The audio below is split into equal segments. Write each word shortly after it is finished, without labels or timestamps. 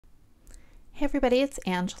Hey everybody, it's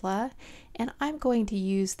Angela, and I'm going to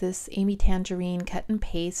use this Amy Tangerine cut and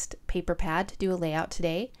paste paper pad to do a layout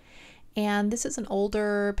today. And this is an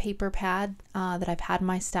older paper pad that I've had in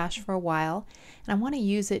my stash for a while, and I want to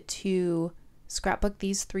use it to scrapbook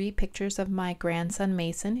these 3 pictures of my grandson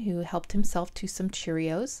Mason, who helped himself to some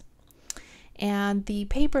Cheerios. And the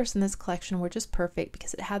papers in this collection were just perfect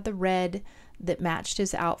because it had the red that matched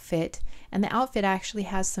his outfit, and the outfit actually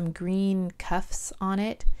has some green cuffs on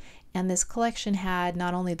it. And this collection had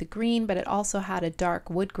not only the green, but it also had a dark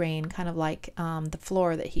wood grain, kind of like the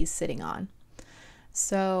floor that he's sitting on.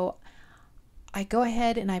 So I go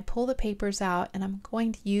ahead and I pull the papers out, and I'm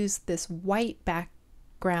going to use this white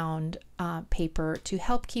background paper to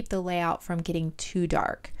help keep the layout from getting too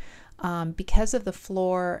dark. Because of the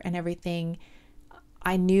floor and everything,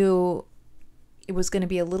 I knew it was going to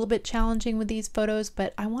be a little bit challenging with these photos,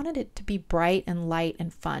 but I wanted it to be bright and light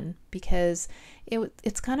and fun because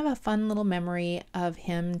it's kind of a fun little memory of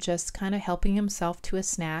him just kind of helping himself to a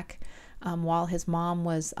snack while his mom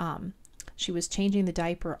was she was changing the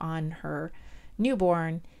diaper on her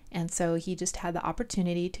newborn, and so he just had the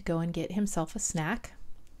opportunity to go and get himself a snack.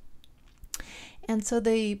 And so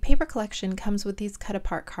the paper collection comes with these cut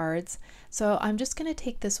apart cards. So I'm just going to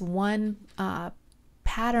take this one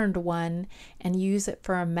patterned one and use it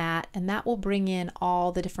for a mat, and that will bring in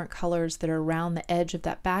all the different colors that are around the edge of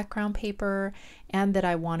that background paper and that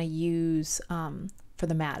I want to use for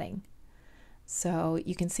the matting. So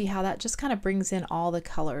you can see how that just kind of brings in all the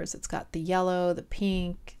colors. It's got the yellow, the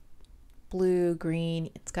pink, blue, green,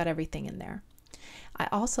 it's got everything in there. I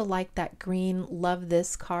also like that green Love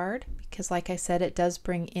This card because, like I said, it does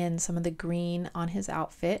bring in some of the green on his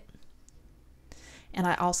outfit. And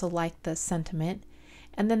I also like the sentiment.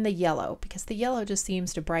 And then the yellow, because the yellow just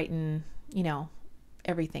seems to brighten, you know,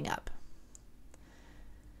 everything up.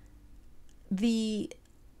 The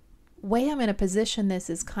way I'm going to position this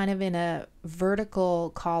is kind of in a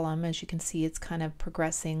vertical column. As you can see, it's kind of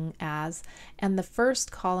progressing and the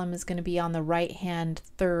first column is going to be on the right hand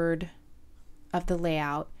third of the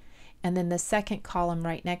layout, and then the second column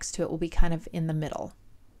right next to it will be kind of in the middle.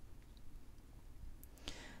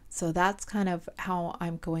 So that's kind of how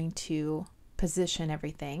I'm going to position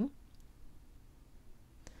everything.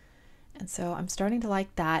 And so I'm starting to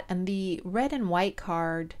like that. And the red and white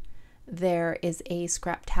card there is a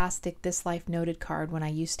Scraptastic This Life Noted card when I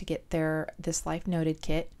used to get their This Life Noted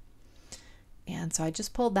kit. And so I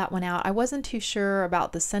just pulled that one out. I wasn't too sure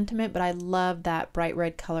about the sentiment, but I love that bright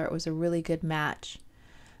red color. It was a really good match.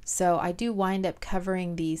 So I do wind up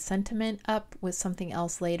covering the sentiment up with something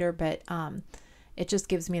else later, but it just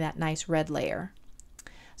gives me that nice red layer.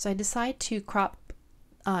 So I decide to crop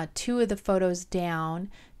 2 of the photos down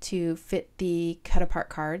to fit the cut apart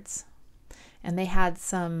cards. And they had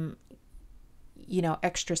some, you know,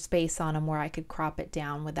 extra space on them where I could crop it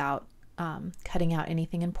down without cutting out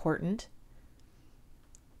anything important.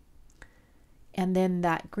 And then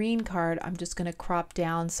that green card, I'm just going to crop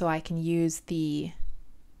down so I can use the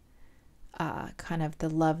kind of the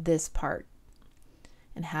Love This part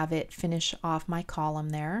and have it finish off my column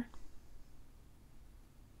there.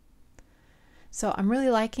 So I'm really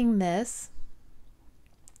liking this.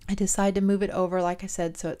 I decided to move it over, like I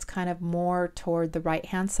said, so it's kind of more toward the right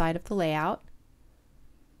hand side of the layout.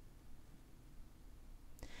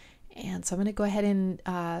 And so I'm going to go ahead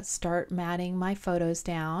and start matting my photos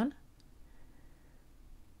down.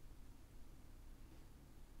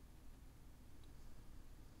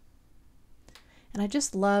 And I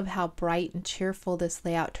just love how bright and cheerful this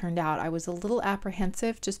layout turned out. I was a little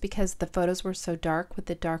apprehensive just because the photos were so dark with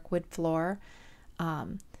the dark wood floor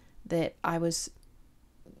that I was,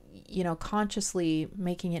 you know, consciously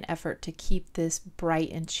making an effort to keep this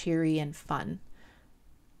bright and cheery and fun.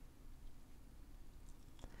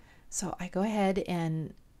 So I go ahead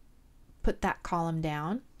and put that column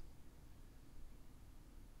down.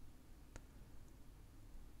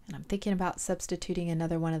 And I'm thinking about substituting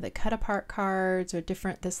another one of the cut apart cards or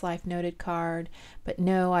different This Life Noted card, but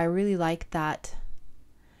no, I really like that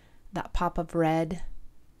pop of red.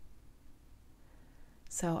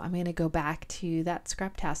 So I'm going to go back to that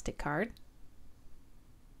Scraptastic card.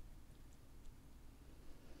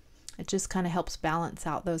 It just kind of helps balance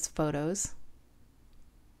out those photos.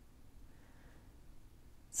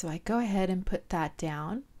 So I go ahead and put that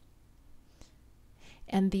down.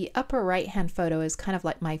 And the upper right hand photo is kind of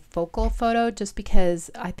like my focal photo just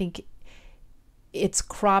because I think it's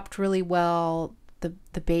cropped really well.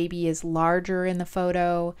 The baby is larger in the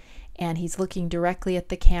photo and he's looking directly at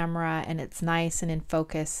the camera and it's nice and in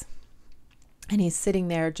focus. And he's sitting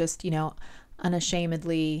there just, you know,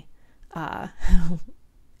 unashamedly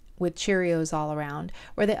with Cheerios all around,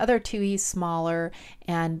 where the other two he's smaller,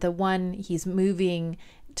 and the one he's moving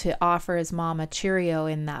to offer his mom a Cheerio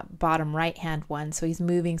in that bottom right hand one, so he's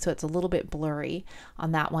moving so it's a little bit blurry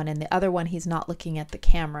on that one, and the other one he's not looking at the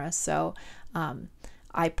camera. So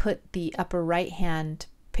I put the upper right hand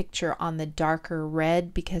picture on the darker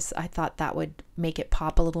red because I thought that would make it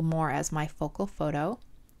pop a little more as my focal photo.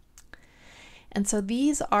 And so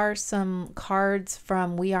these are some cards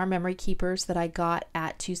from We Are Memory Keepers that I got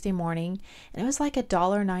at Tuesday Morning, and it was like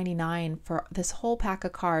 $1.99 for this whole pack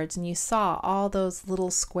of cards. And you saw all those little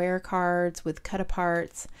square cards with cut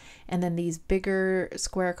aparts, and then these bigger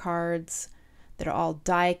square cards that are all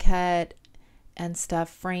die cut and stuff,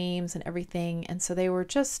 frames and everything. And so they were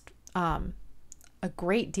just a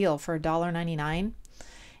great deal for $1.99.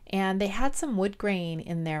 And they had some wood grain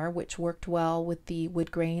in there, which worked well with the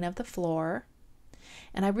wood grain of the floor.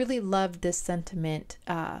 And I really loved this sentiment,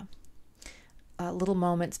 little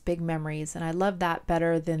moments, big memories. And I love that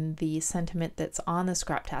better than the sentiment that's on the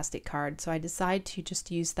Scraptastic card. So I decided to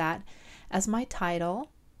just use that as my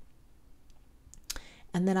title.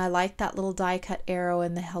 And then I like that little die cut arrow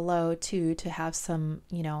in the hello too, to have some,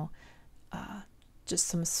 just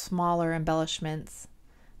some smaller embellishments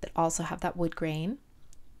that also have that wood grain.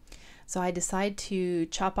 So I decide to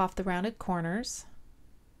chop off the rounded corners.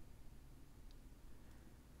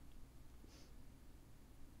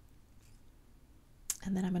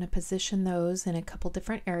 And then I'm going to position those in a couple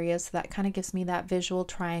different areas. So that kind of gives me that visual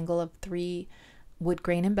triangle of 3 wood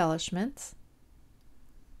grain embellishments.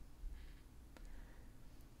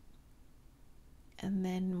 And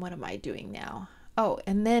then what am I doing now? Oh,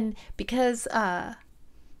 and then because, I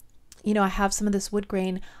have some of this wood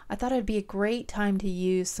grain, I thought it'd be a great time to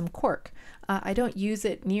use some cork. I don't use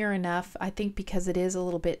it near enough, I think, because it is a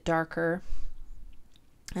little bit darker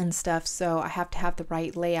and stuff. So I have to have the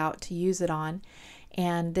right layout to use it on.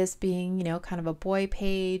 And this being, kind of a boy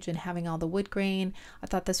page and having all the wood grain, I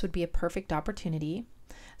thought this would be a perfect opportunity.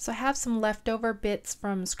 So I have some leftover bits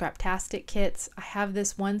from Scraptastic kits. I have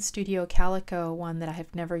this one Studio Calico one that I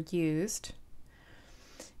have never used.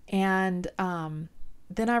 And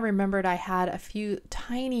then I remembered I had a few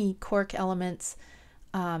tiny cork elements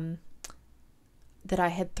that I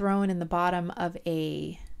had thrown in the bottom of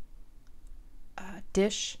a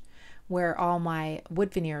dish where all my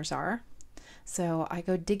wood veneers are. So I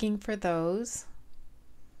go digging for those,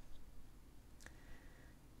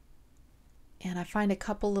 and I find a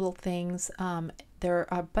couple little things. There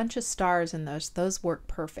are a bunch of stars in those. Those work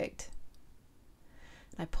perfect.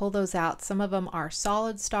 I pull those out. Some of them are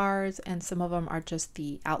solid stars and some of them are just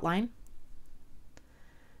the outline.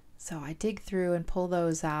 So I dig through and pull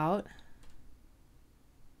those out.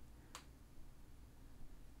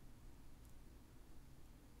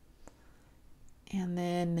 And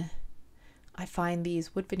then I find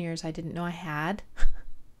these wood veneers I didn't know I had.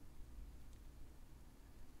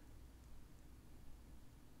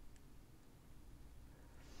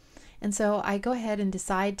 And so I go ahead and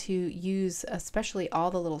decide to use especially all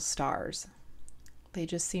the little stars. They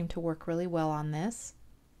just seem to work really well on this.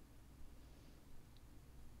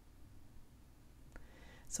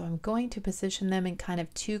 So I'm going to position them in kind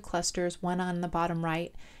of 2 clusters, one on the bottom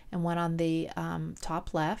right and one on the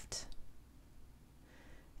top left.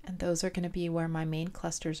 And those are going to be where my main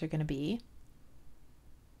clusters are going to be.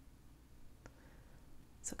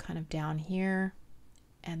 So kind of down here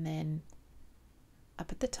and then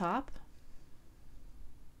up at the top.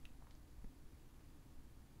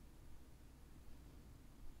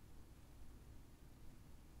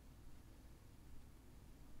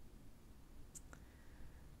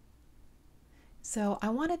 So I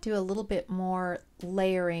want to do a little bit more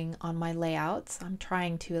layering on my layouts. I'm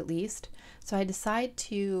trying to, at least. So I decide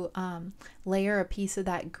to layer a piece of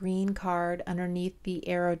that green card underneath the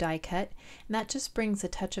arrow die cut, and that just brings a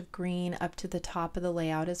touch of green up to the top of the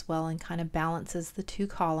layout as well and kind of balances the 2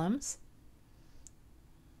 columns.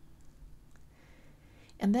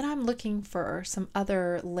 And then I'm looking for some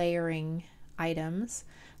other layering items.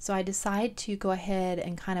 So I decide to go ahead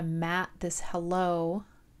and kind of mat this hello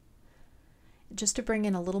just to bring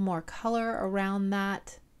in a little more color around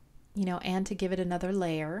that, and to give it another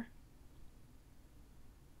layer.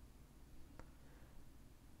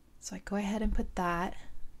 So I go ahead and put that.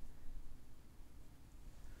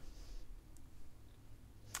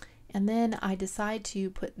 And then I decide to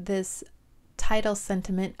put this title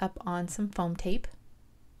sentiment up on some foam tape.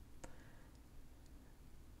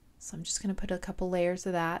 So I'm just going to put a couple layers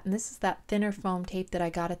of that. And this is that thinner foam tape that I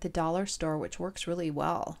got at the dollar store, which works really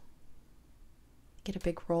well. Get a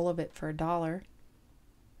big roll of it for $1.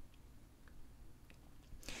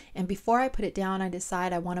 And before I put it down, I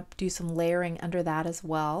decide I want to do some layering under that as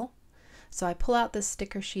well. So I pull out this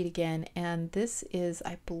sticker sheet again, and this is,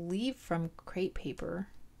 I believe, from Crate Paper.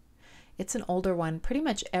 It's an older one. Pretty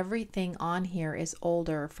much everything on here is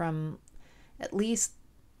older, from at least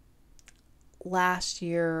last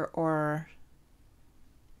year or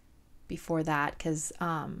before that, because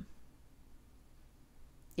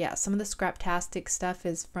yeah, some of the Scraptastic stuff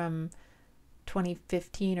is from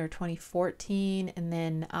 2015 or 2014, and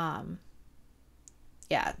then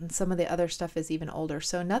yeah, and some of the other stuff is even older.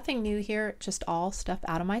 So nothing new here, just all stuff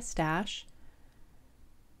out of my stash.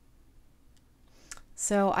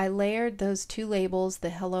 So I layered those two labels, the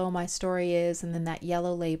Hello My Story Is, and then that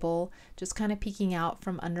yellow label, just kind of peeking out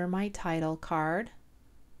from under my title card.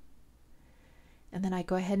 And then I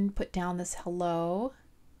go ahead and put down this hello.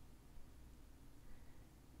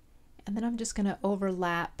 And then I'm just going to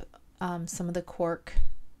overlap some of the cork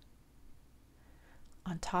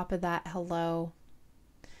on top of that hello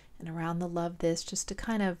and around the love this, just to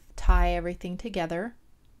kind of tie everything together.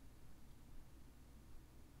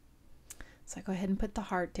 So I go ahead and put the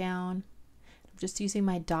heart down. I'm just using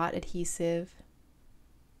my dot adhesive.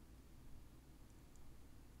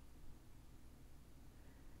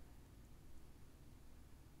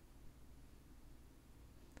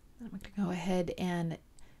 I'm going to go ahead and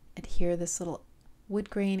adhere this little wood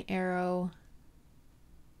grain arrow.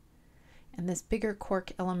 And this bigger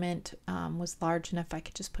cork element was large enough I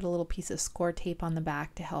could just put a little piece of score tape on the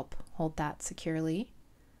back to help hold that securely.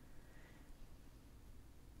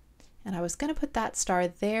 And I was going to put that star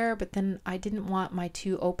there, but then I didn't want my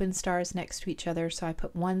two open stars next to each other, so I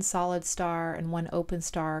put one solid star and one open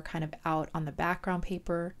star kind of out on the background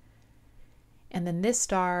paper. And then this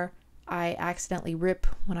star I accidentally rip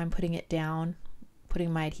when I'm putting it down,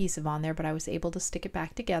 putting my adhesive on there, but I was able to stick it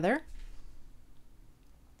back together.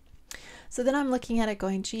 So then I'm looking at it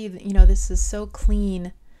going, gee, you know, this is so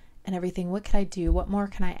clean and everything. What could I do? What more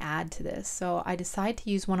can I add to this? So I decide to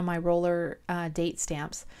use one of my roller date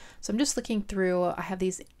stamps. So I'm just looking through. I have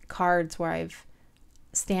these cards where I've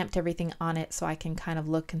stamped everything on it so I can kind of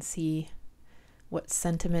look and see what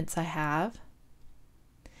sentiments I have.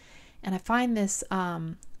 And I find this, I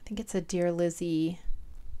think it's a Dear Lizzie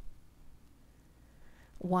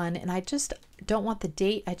one, and I just don't want the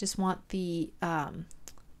date. I just want the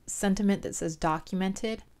sentiment that says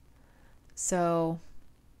documented. So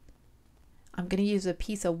I'm going to use a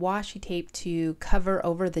piece of washi tape to cover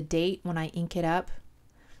over the date when I ink it up.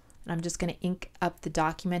 And I'm just going to ink up the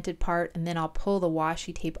documented part, and then I'll pull the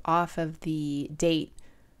washi tape off of the date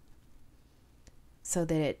so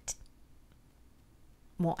that it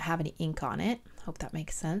won't have any ink on it. Hope that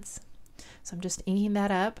makes sense. So I'm just inking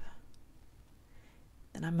that up.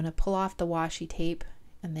 Then I'm going to pull off the washi tape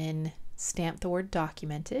and then stamp the word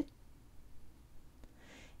documented.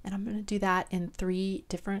 And I'm going to do that in 3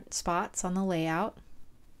 different spots on the layout.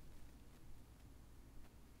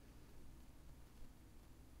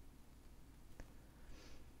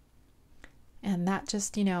 And that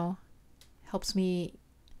just, you know, helps me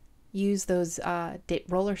use those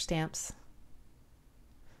roller stamps.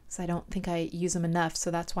 So I don't think I use them enough,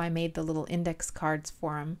 so that's why I made the little index cards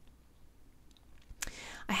for them.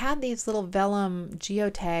 I had these little vellum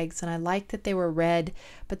geotags, and I liked that they were red,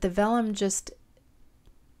 but the vellum just,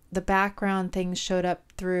 the background things showed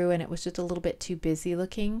up through, and it was just a little bit too busy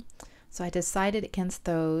looking. So I decided against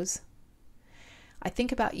those. I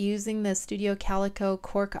think about using the Studio Calico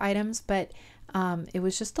cork items, but it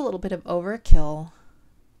was just a little bit of overkill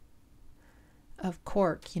of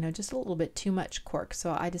cork, you know, just a little bit too much cork.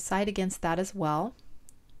 So I decide against that as well.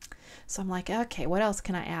 So I'm like, okay, what else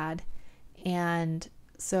can I add? And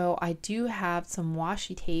so I do have some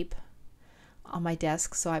washi tape on my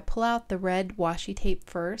desk. So I pull out the red washi tape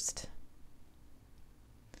first.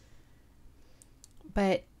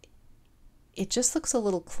 But it just looks a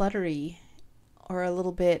little cluttery, or a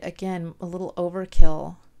little bit, again, a little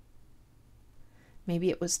overkill. Maybe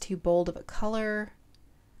it was too bold of a color,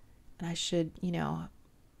 and I should, you know,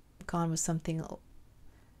 gone with something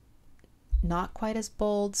not quite as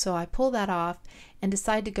bold. So I pull that off and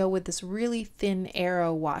decide to go with this really thin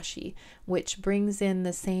arrow washi, which brings in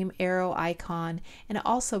the same arrow icon, and it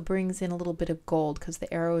also brings in a little bit of gold because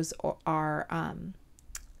the arrows are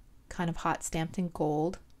kind of hot stamped in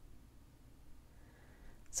gold.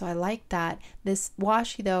 So I like that. This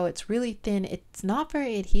washi, though, it's really thin. It's not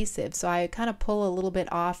very adhesive, so I kind of pull a little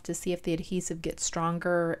bit off to see if the adhesive gets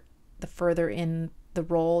stronger the further in the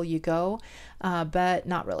roll you go, but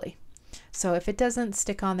not really. So if it doesn't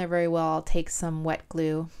stick on there very well, I'll take some wet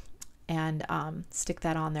glue and stick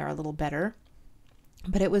that on there a little better.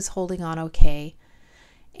 But it was holding on okay.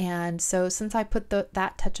 And so since I put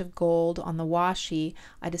that touch of gold on the washi,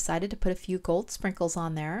 I decided to put a few gold sprinkles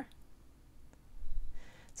on there.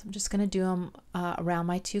 So I'm just going to do them around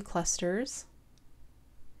my 2 clusters.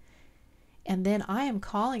 And then I am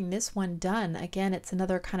calling this one done. Again, it's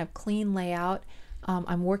another kind of clean layout.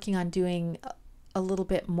 I'm working on doing a little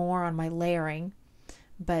bit more on my layering,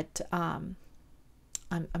 but I'm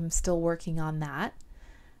still working on that.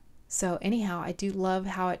 So anyhow, I do love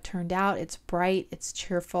how it turned out. It's bright, it's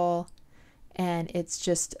cheerful, and it's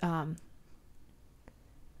just a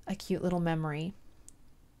cute little memory.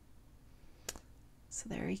 So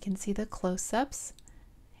there you can see the close-ups.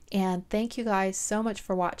 And thank you guys so much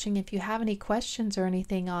for watching. If you have any questions or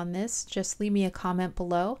anything on this, just leave me a comment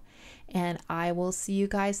below, and I will see you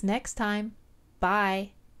guys next time.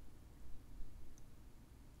 Bye.